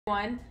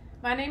Everyone,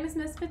 my name is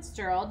Miss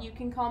Fitzgerald. You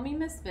can call me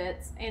Miss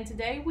Fitz, and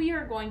today we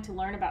are going to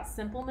learn about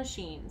simple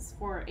machines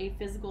for a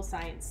physical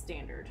science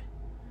standard.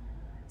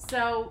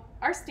 So,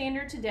 our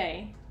standard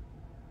today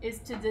is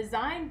to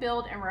design,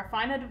 build, and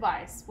refine a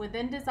device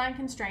within design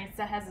constraints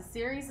that has a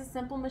series of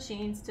simple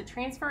machines to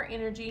transfer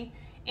energy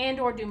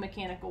and or do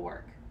mechanical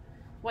work.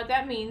 What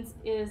that means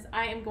is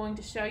I am going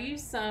to show you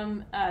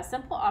some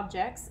simple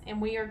objects,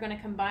 and we are going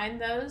to combine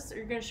those, or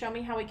you're going to show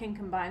me how we can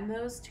combine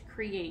those to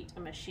create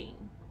a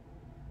machine.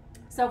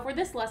 So for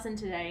this lesson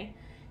today,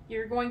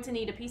 you're going to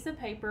need a piece of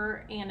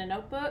paper and a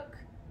notebook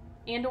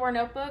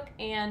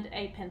and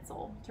a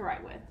pencil to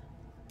write with.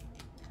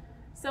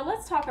 So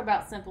let's talk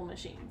about simple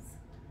machines.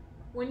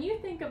 When you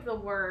think of the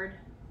word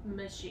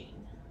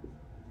machine,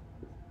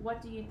 what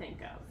do you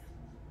think of?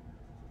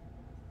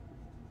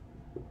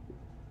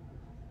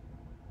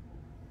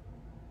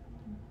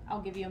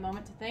 I'll give you a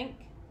moment to think.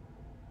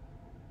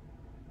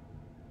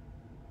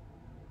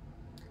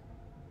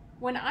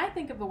 When I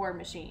think of the word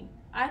machine,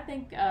 I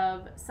think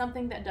of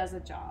something that does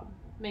a job,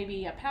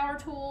 maybe a power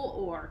tool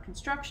or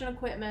construction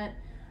equipment,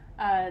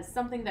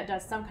 something that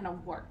does some kind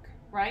of work,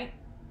 right?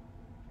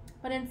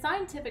 But in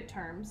scientific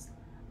terms,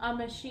 a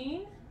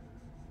machine,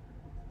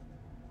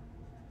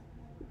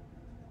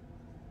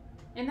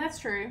 and that's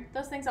true,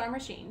 those things are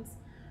machines,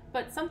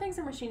 but some things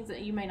are machines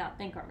that you may not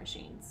think are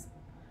machines.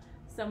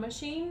 So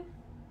machine,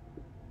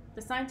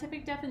 the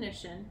scientific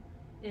definition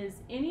is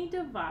any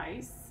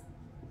device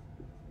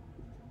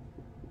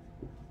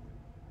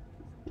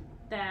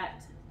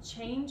that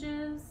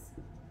changes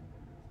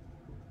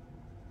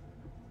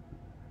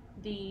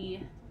the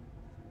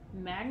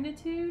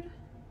magnitude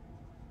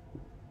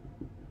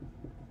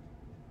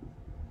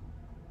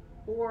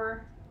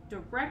or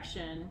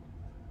direction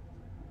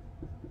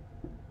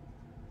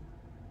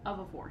of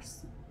a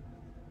force.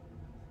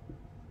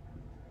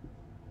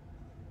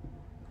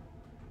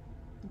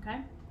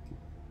 Okay?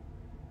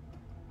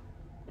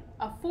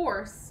 A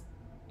force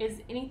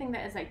is anything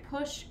that is a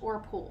push or a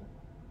pull.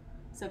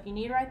 So if you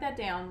need to write that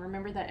down,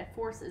 remember that a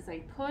force is a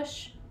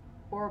push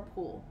or a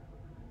pull.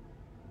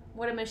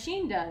 What a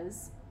machine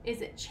does is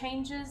it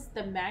changes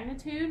the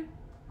magnitude,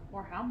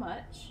 or how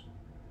much,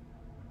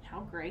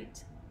 how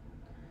great,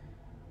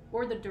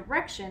 or the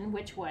direction,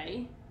 which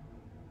way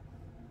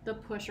the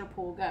push or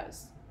pull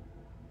goes.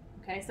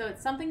 Okay, so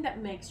it's something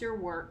that makes your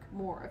work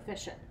more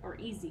efficient or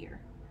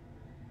easier.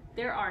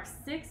 There are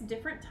 6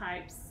 different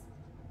types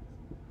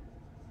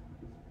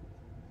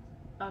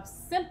of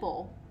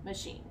simple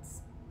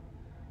machines.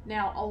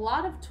 Now, a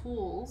lot of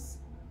tools,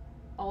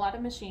 a lot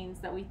of machines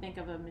that we think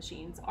of as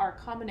machines are a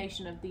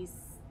combination of these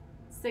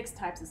 6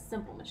 types of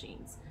simple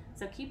machines.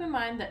 So keep in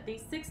mind that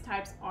these 6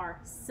 types are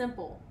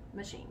simple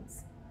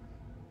machines.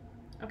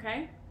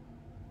 Okay?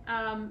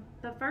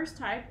 The first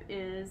type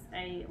is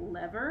a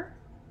lever.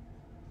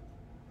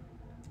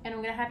 And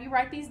I'm going to have you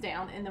write these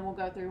down, and then we'll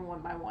go through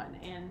one by one,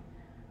 and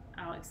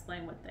I'll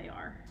explain what they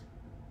are.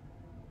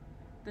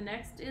 The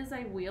next is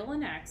a wheel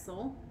and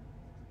axle.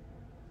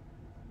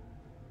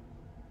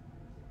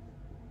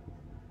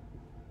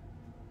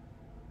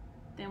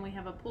 Then we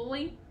have a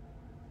pulley,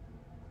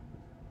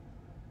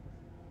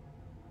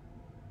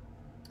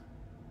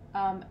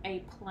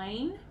 a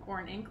plane or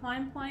an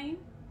inclined plane,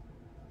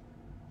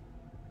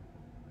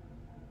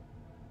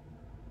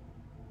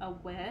 a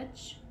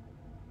wedge,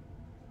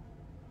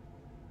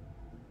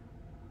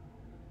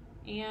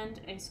 and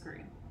a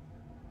screw.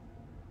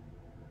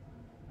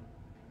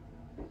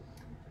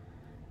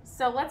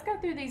 So let's go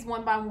through these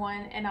one by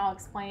one, and I'll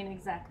explain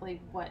exactly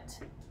what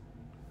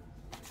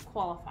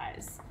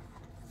qualifies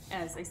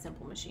as a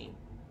simple machine.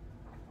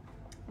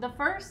 The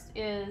first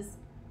is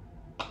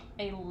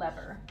a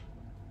lever.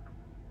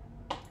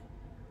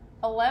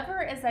 A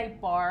lever is a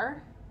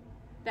bar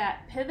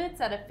that pivots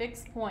at a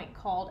fixed point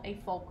called a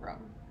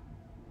fulcrum.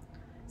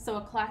 So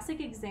a classic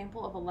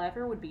example of a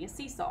lever would be a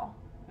seesaw,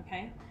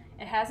 okay?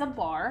 It has a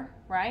bar,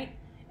 right?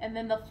 And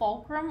then the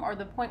fulcrum, or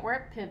the point where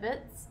it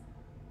pivots,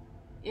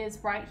 is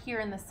right here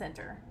in the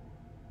center.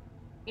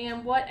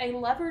 And what a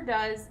lever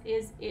does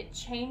is it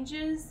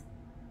changes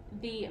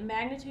the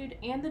magnitude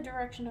and the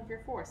direction of your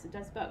force. It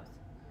does both.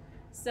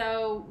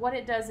 So what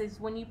it does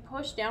is when you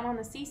push down on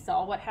the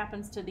seesaw, what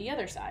happens to the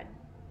other side?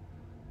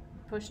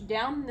 Push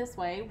down this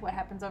way, what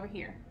happens over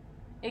here?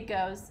 It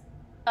goes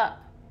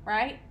up,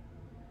 right?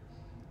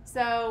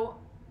 So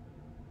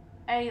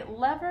a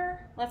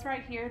lever, let's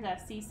write here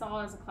that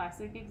seesaw is a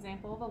classic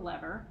example of a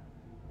lever.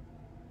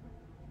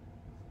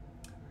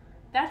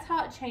 That's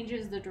how it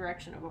changes the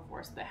direction of a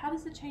force, but how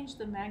does it change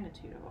the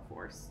magnitude of a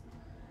force?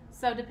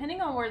 So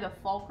depending on where the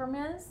fulcrum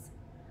is,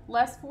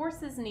 less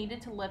force is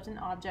needed to lift an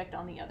object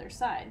on the other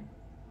side.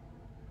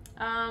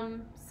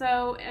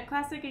 So a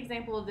classic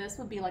example of this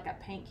would be like a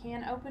paint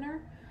can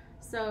opener.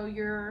 So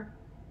you're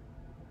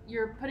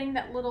putting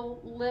that little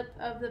lip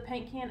of the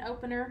paint can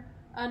opener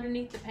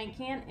underneath the paint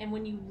can, and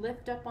when you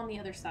lift up on the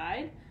other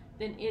side,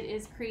 then it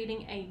is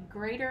creating a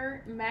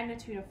greater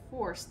magnitude of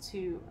force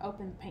to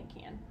open the paint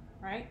can,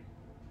 right?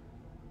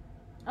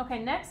 Okay,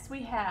 next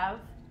we have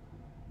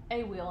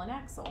a wheel and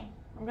axle.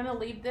 I'm going to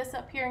leave this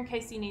up here in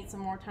case you need some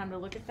more time to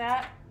look at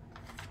that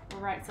or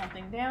write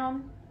something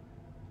down.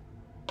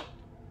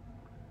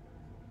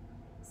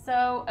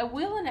 So a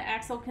wheel and an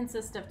axle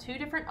consist of two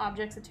different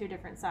objects of two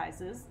different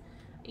sizes,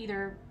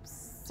 either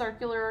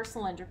circular or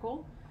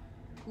cylindrical.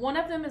 One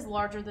of them is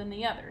larger than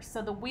the other.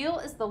 So the wheel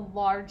is the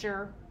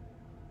larger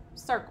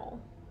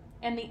circle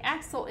and the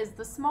axle is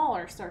the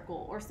smaller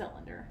circle or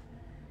cylinder.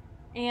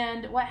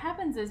 And what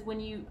happens is when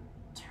you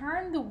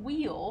turn the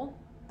wheel,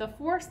 the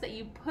force that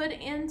you put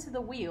into the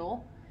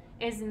wheel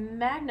is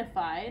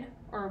magnified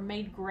or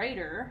made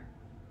greater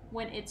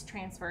when it's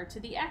transferred to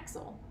the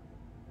axle.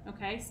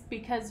 Okay,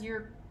 because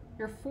your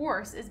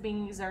force is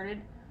being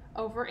exerted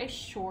over a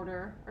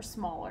shorter or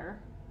smaller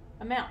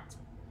amount.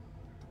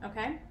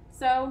 Okay,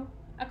 so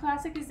a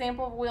classic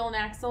example of wheel and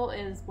axle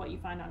is what you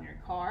find on your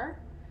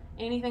car.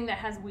 Anything that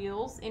has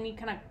wheels, any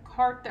kind of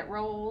cart that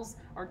rolls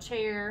or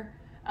chair.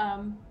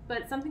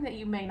 But something that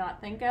you may not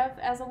think of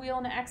as a wheel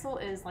and an axle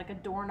is like a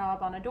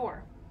doorknob on a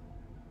door.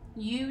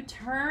 You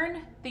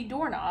turn the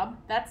doorknob,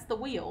 that's the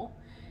wheel,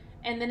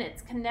 and then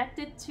it's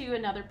connected to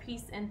another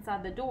piece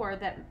inside the door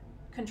that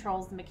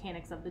controls the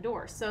mechanics of the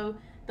door. So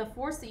the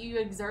force that you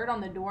exert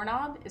on the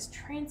doorknob is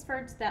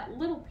transferred to that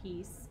little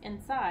piece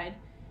inside,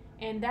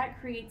 and that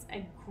creates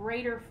a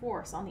greater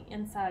force on the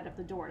inside of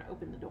the door to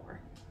open the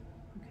door.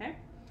 Okay,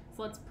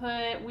 so let's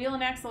put wheel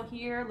and axle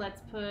here.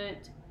 Let's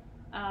put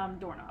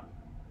doorknob.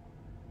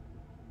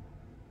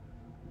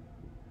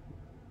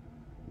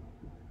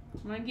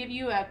 I'm going to give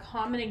you a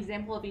common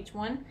example of each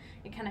one.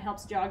 It kind of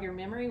helps jog your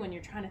memory when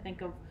you're trying to think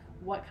of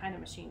what kind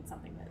of machine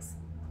something is.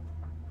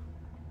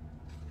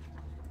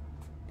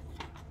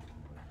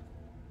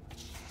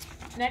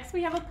 Next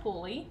we have a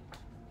pulley.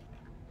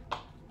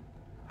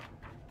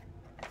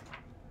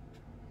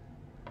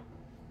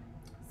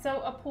 So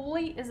a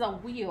pulley is a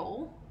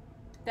wheel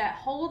that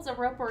holds a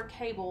rope or a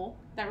cable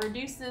that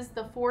reduces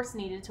the force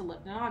needed to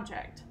lift an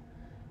object.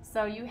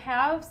 So you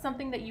have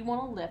something that you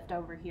want to lift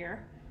over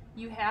here.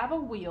 You have a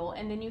wheel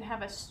and then you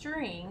have a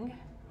string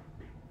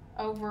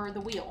over the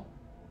wheel.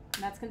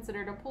 And that's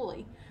considered a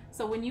pulley.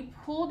 So when you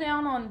pull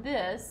down on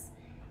this,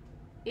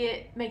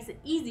 it makes it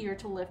easier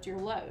to lift your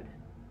load.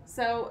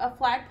 So a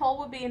flagpole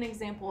would be an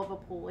example of a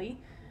pulley.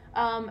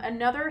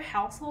 Another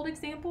household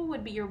example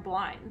would be your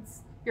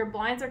blinds. Your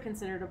blinds are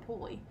considered a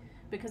pulley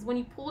because when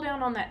you pull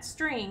down on that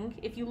string,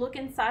 if you look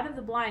inside of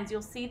the blinds,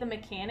 you'll see the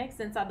mechanics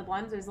inside the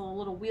blinds. There's a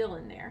little wheel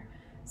in there.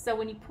 So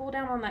when you pull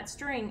down on that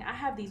string, I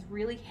have these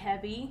really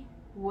heavy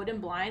wooden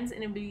blinds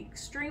and it'd be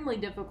extremely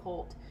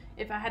difficult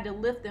if I had to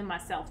lift them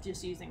myself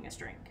just using a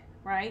string,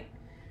 right?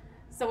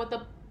 So what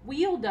the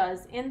wheel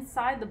does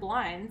inside the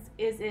blinds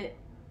is it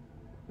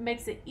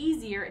makes it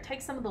easier. It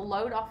takes some of the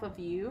load off of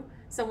you.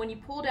 So when you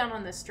pull down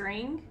on the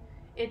string,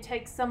 it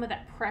takes some of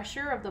that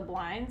pressure of the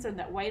blinds or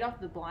that weight off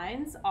the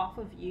blinds off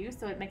of you,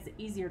 so it makes it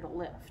easier to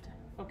lift.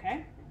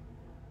 Okay?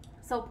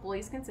 So a pulley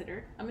is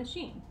considered a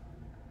machine.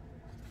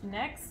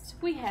 Next,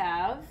 we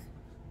have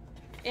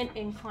an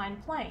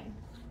inclined plane.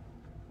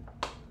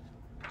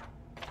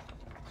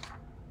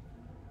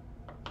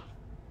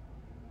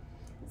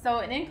 So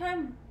an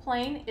inclined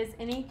plane is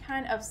any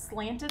kind of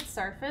slanted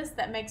surface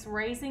that makes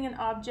raising an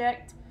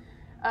object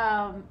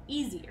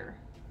easier.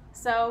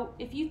 So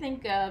if you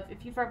think of,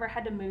 if you've ever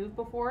had to move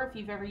before, if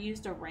you've ever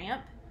used a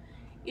ramp,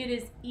 it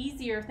is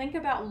easier. Think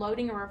about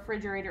loading a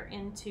refrigerator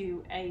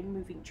into a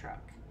moving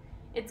truck.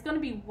 It's going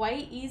to be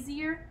way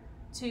easier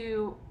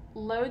to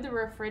load the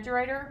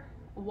refrigerator,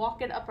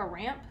 walk it up a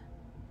ramp,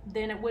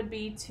 than it would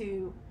be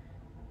to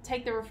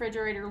take the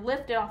refrigerator,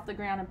 lift it off the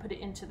ground, and put it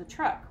into the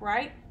truck,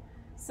 right?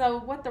 So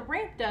what the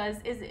ramp does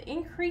is it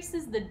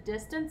increases the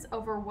distance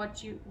over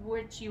which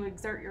you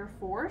exert your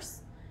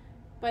force,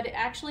 but it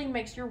actually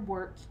makes your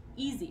work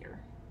easier.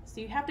 So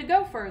you have to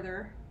go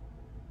further,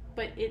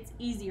 but it's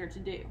easier to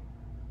do.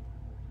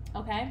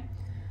 Okay?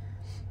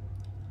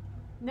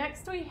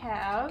 Next we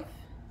have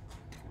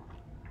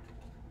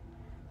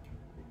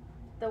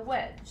the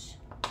wedge.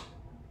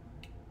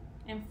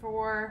 And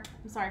for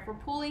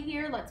pulley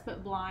here, let's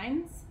put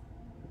blinds.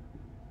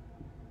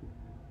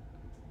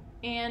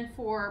 And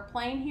for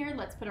plane here,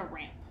 let's put a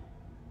ramp.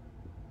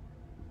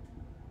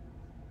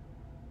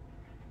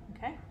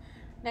 Okay.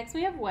 Next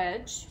we have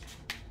wedge.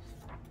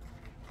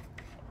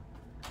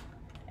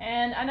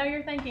 And I know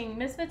you're thinking,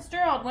 Ms.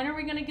 Fitzgerald, when are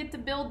we going to get to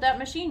build that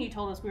machine you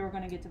told us we were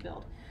going to get to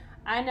build?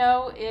 I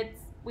know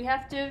we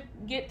have to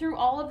get through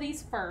all of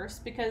these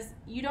first because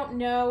you don't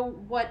know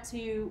what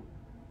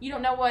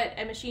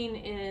a machine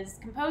is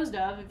composed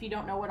of if you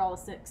don't know what all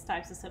the 6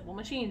 types of simple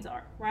machines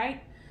are,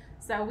 right?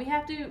 So we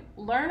have to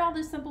learn all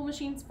the simple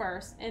machines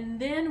first, and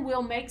then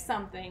we'll make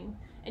something,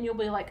 and you'll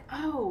be like,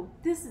 oh,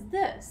 this is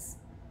this.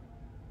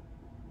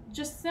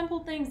 Just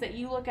simple things that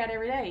you look at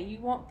every day, you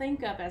won't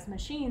think of as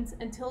machines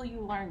until you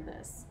learn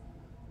this.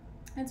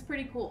 It's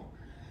pretty cool.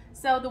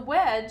 So the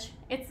wedge,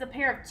 it's a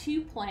pair of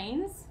 2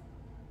 planes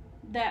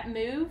that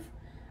move,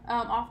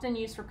 often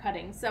used for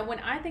cutting. So when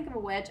I think of a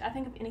wedge, I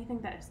think of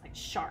anything that is like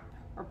sharp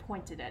or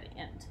pointed at an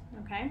end,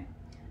 okay?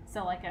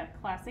 So like a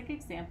classic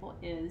example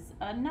is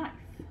a knife.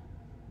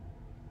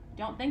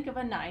 Don't think of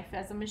a knife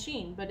as a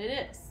machine, but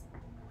it is.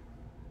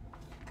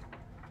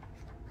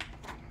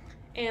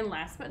 And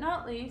last but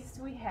not least,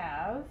 we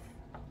have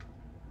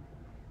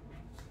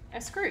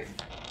a screw.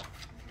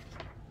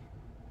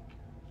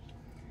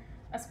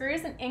 A screw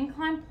is an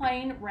inclined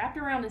plane wrapped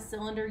around a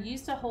cylinder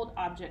used to hold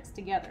objects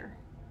together.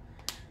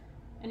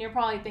 And you're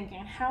probably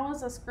thinking, how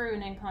is a screw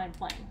an inclined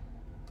plane?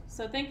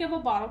 So think of a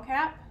bottle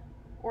cap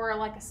or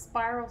like a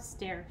spiral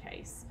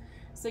staircase.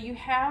 So you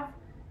have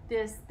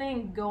this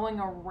thing going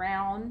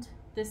around,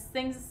 this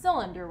thing's a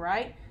cylinder,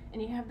 right?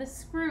 And you have this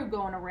screw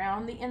going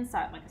around the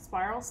inside like a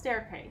spiral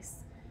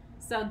staircase.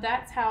 So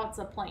that's how it's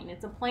a plane.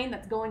 It's a plane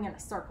that's going in a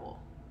circle,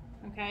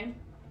 okay?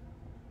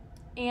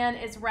 And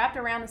it's wrapped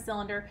around a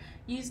cylinder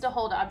used to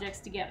hold objects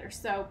together.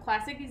 So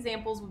classic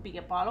examples would be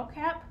a bottle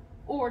cap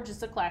or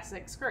just a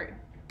classic screw,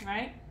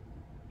 right?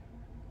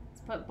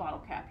 Let's put bottle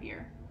cap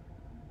here.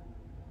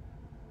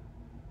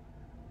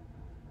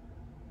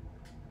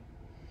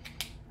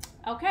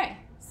 Okay,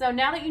 so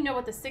now that you know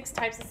what the 6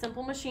 types of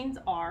simple machines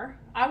are,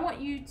 I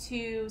want you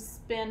to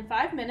spend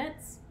 5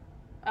 minutes,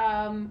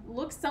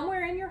 look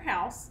somewhere in your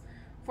house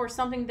for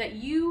something that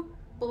you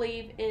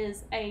believe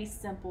is a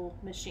simple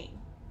machine.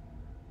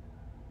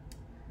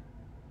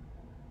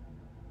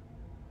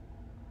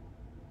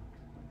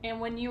 And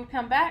when you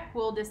come back,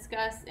 we'll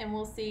discuss and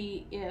we'll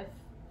see if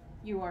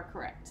you are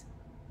correct.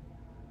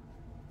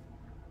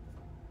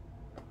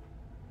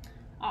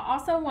 I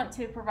also want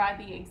to provide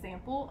the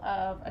example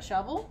of a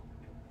shovel.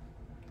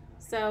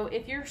 So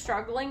if you're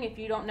struggling, if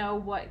you don't know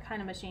what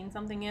kind of machine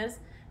something is,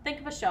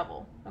 think of a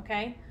shovel,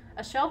 okay?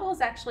 A shovel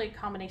is actually a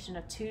combination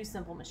of 2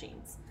 simple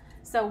machines.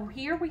 So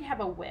here we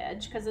have a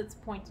wedge because it's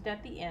pointed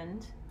at the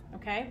end,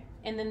 okay?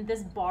 And then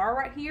this bar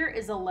right here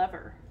is a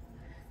lever.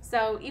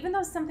 So even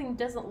though something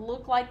doesn't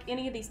look like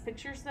any of these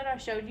pictures that I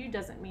showed you,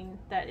 doesn't mean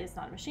that it's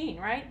not a machine,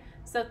 right?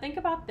 So think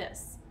about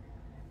this.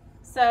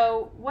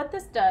 So what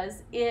this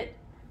does, it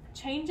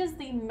changes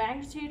the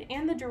magnitude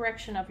and the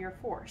direction of your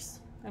force,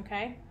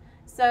 okay?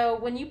 So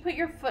when you put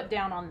your foot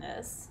down on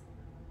this,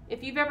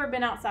 if you've ever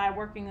been outside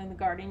working in the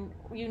garden,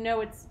 you know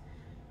it's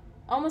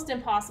almost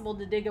impossible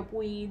to dig up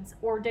weeds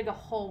or dig a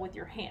hole with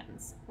your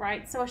hands,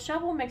 right? So a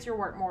shovel makes your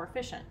work more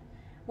efficient.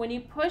 When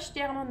you push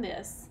down on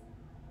this,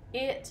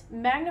 it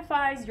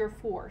magnifies your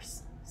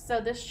force. So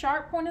this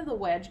sharp point of the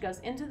wedge goes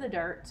into the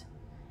dirt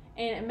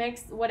and it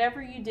makes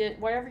whatever you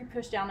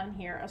push down on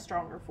here a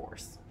stronger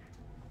force.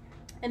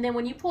 And then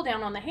when you pull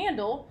down on the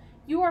handle,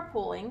 you are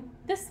pulling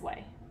this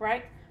way,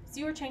 right? So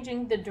you are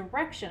changing the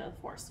direction of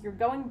the force. You're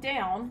going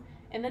down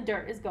and the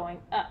dirt is going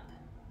up.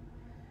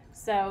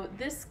 So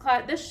this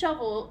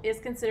shovel is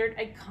considered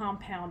a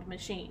compound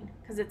machine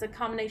because it's a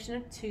combination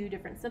of 2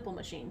 different simple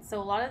machines. So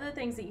a lot of the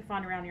things that you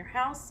find around your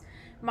house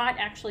might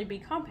actually be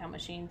compound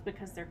machines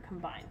because they're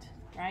combined,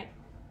 right?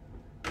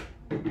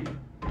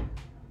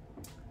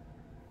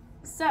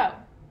 So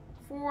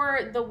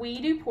for the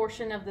we do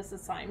portion of this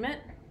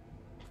assignment,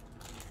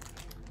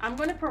 I'm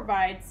going to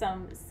provide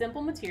some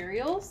simple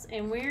materials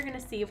and we're going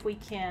to see if we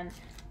can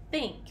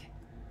think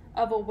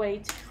of a way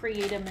to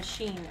create a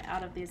machine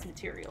out of these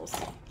materials,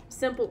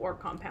 simple or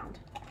compound.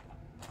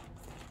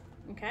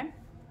 Okay,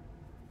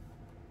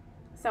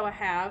 so I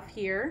have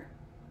here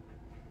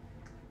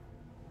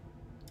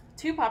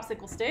 2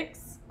 popsicle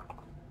sticks,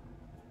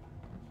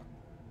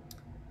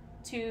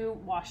 2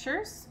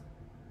 washers,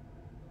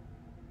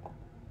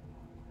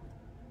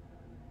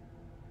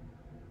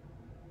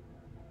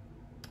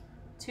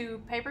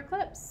 2 paper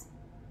clips,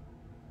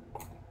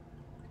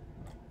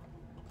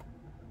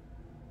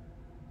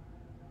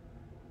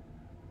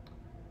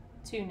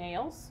 2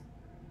 nails,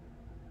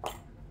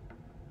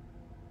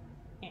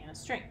 and a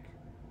string.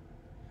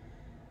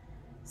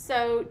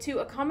 So to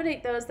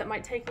accommodate those that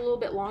might take a little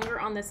bit longer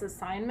on this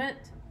assignment,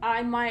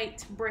 I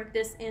might break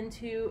this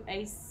into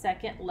a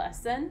second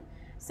lesson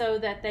so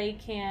that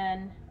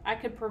I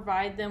could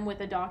provide them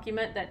with a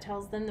document that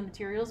tells them the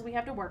materials we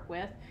have to work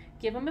with,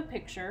 give them a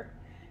picture,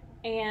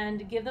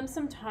 and give them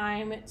some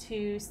time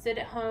to sit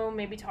at home,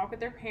 maybe talk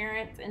with their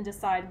parents and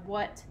decide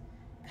what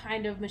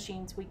kind of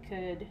machines we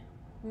could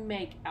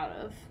make out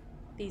of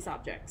these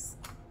objects.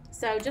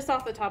 So just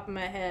off the top of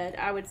my head,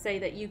 I would say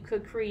that you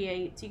could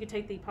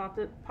take the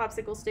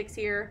popsicle sticks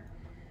here,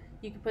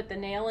 you could put the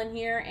nail in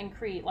here and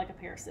create like a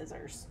pair of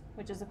scissors,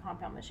 which is a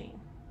compound machine.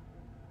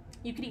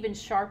 You could even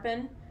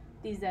sharpen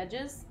these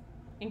edges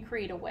and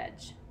create a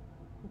wedge,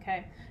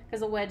 okay?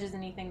 Because a wedge is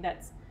anything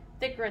that's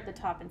thicker at the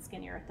top and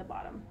skinnier at the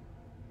bottom.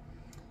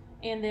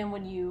 And then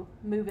when you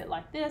move it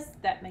like this,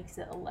 that makes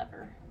it a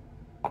lever.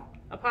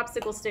 A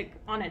popsicle stick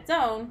on its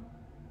own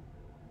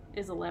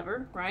is a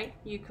lever, right?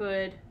 You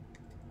could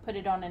put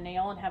it on a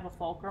nail and have a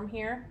fulcrum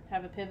here,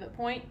 have a pivot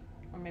point,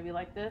 or maybe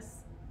like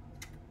this.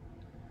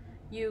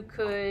 You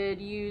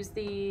could use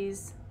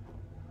these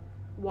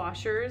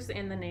washers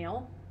and the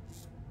nail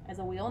as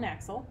a wheel and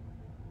axle,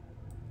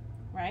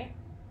 right?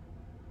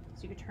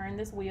 So you could turn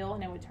this wheel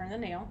and it would turn the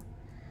nail.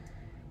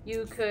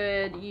 You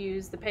could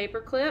use the paper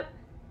clip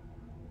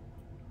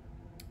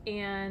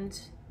and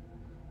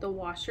the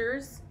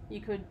washers.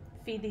 You could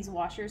feed these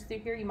washers through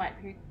here. You might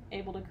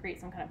able to create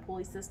some kind of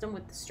pulley system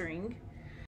with the string.